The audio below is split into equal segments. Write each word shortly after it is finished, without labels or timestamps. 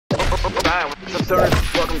Hi, what's up,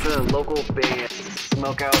 stoners? Welcome to the local band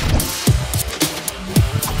Smokeout.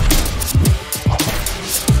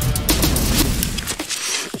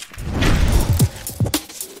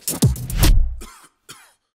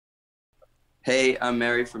 Hey, I'm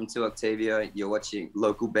Mary from 2 Octavia. You're watching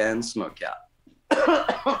local band Smokeout.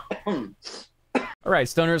 All right,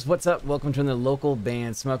 stoners, what's up? Welcome to the local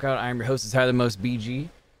band Smokeout. I'm your host, is Tyler the Most BG.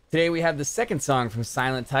 Today we have the second song from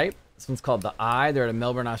Silentype. This one's called The Eye. They're out of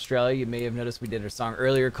Melbourne, Australia. You may have noticed we did a song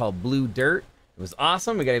earlier called Blue Dirt. It was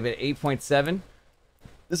awesome. We got it at 8.7.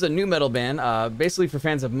 This is a new metal band, basically for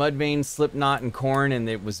fans of Mudvayne, Slipknot, and Korn, and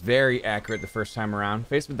it was very accurate the first time around.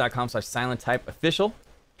 Facebook.com/SilentypeOfficial.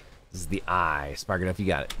 This is The Eye. Spark it up, you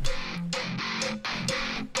got it.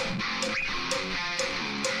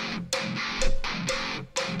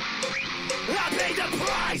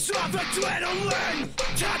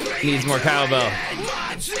 Needs more cowbell.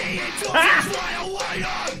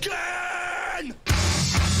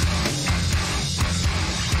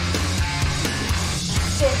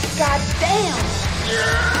 Goddamn!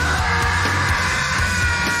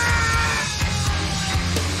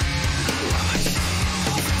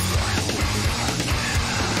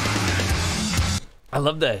 I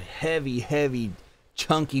love the heavy,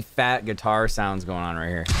 chunky, fat guitar sounds going on right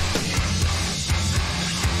here.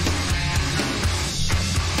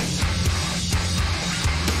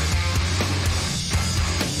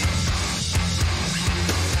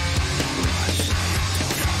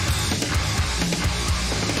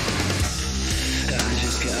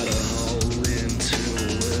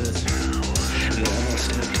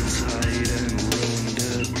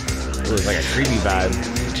 Ooh, it's like a creepy vibe.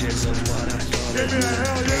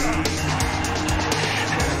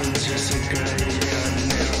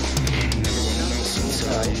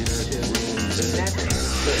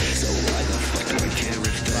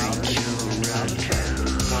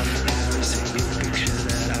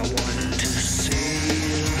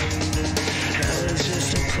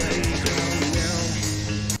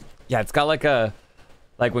 Yeah, it's got like a,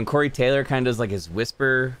 like when Corey Taylor kind of does like his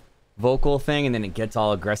whisper vocal thing and then it gets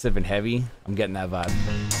all aggressive and heavy. I'm getting that vibe.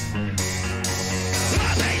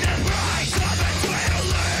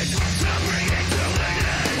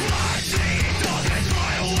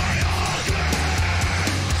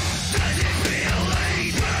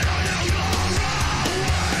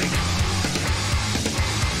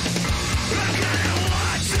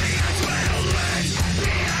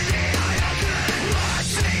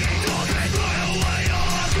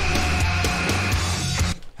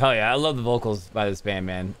 Hell yeah, I love the vocals by this band,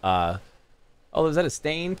 man. Oh, is that a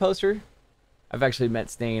Stain poster? I've actually met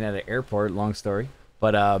Stain at an airport, long story.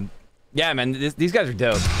 But yeah, man, these guys are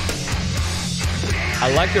dope.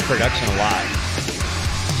 I like their production a lot.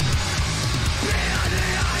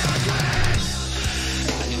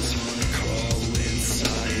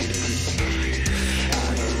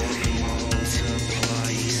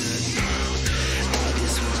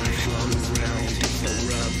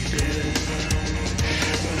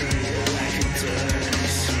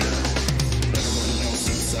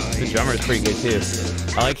 The drummer is pretty good too.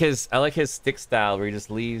 I like his stick style where he just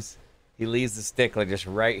leaves the stick like just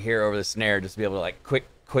right here over the snare, just to be able to like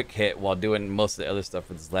quick hit while doing most of the other stuff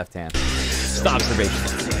with his left hand. Just observation.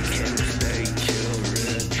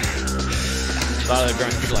 A lot of the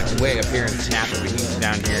drums people like way up here and snap it, but he's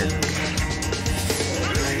down here.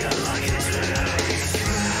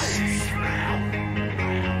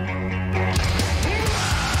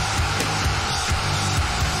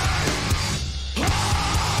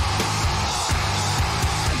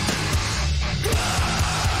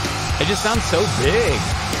 It just sounds so big.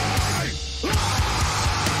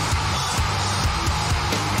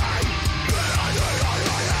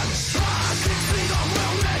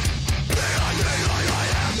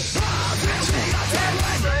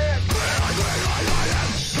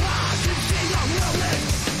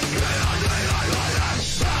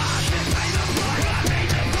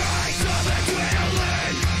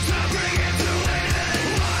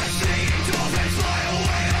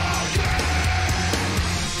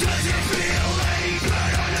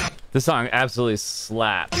 This song absolutely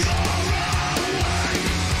slaps.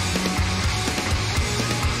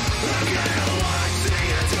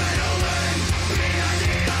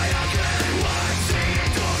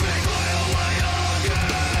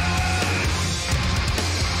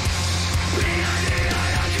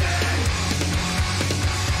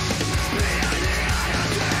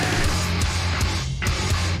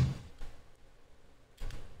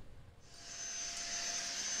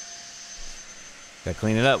 Gotta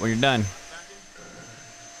clean it up when you're done.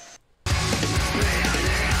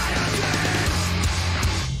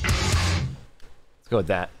 Let's go with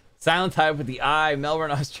that. Silentype with the I,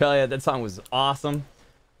 Melbourne, Australia. That song was awesome.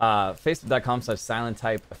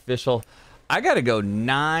 Facebook.com/Silentype official. I gotta go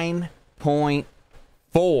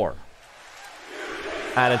 9.4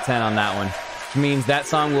 out of 10 on that one, which means that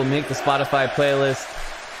song will make the Spotify playlist.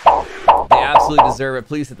 They absolutely deserve it.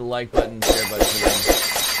 Please hit the like button, share button for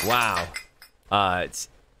them. Wow. It's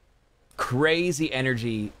crazy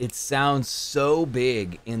energy. It sounds so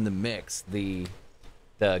big in the mix. The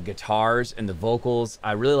guitars and the vocals.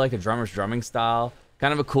 I really like the drummer's drumming style.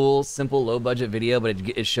 Kind of a cool, simple, low-budget video, but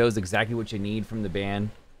it shows exactly what you need from the band.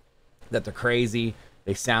 That they're crazy.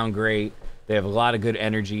 They sound great. They have a lot of good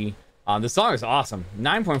energy. The song is awesome.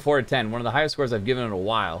 9.4 to 10. One of the highest scores I've given in a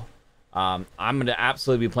while. I'm going to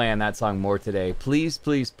absolutely be playing that song more today. Please,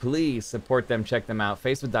 please, please support them. Check them out.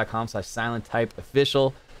 Facebook.com/Silentype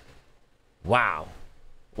official. Wow.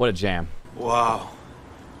 What a jam. Wow.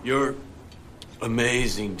 You're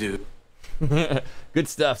amazing, dude. Good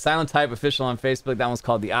stuff. Silentype official on Facebook. That one's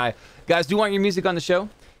called The Eye. Guys, do you want your music on the show?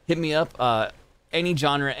 Hit me up. Any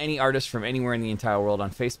genre, any artist from anywhere in the entire world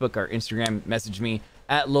on Facebook or Instagram. Message me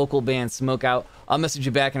at local band Smokeout. I'll message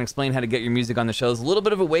you back and explain how to get your music on the show. It's a little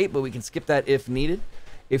bit of a wait, but we can skip that if needed.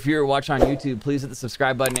 If you're watching on YouTube, please hit the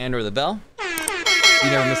subscribe button and or the bell. You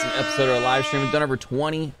never miss an episode or a live stream. We've done over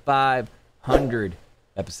 2,500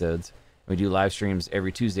 episodes. We do live streams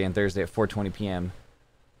every Tuesday and Thursday at 4:20 p.m.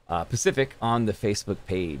 Pacific on the Facebook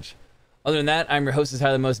page. Other than that, I'm your host, is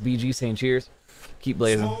How the Most BG, saying cheers, keep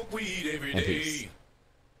blazing, and peace.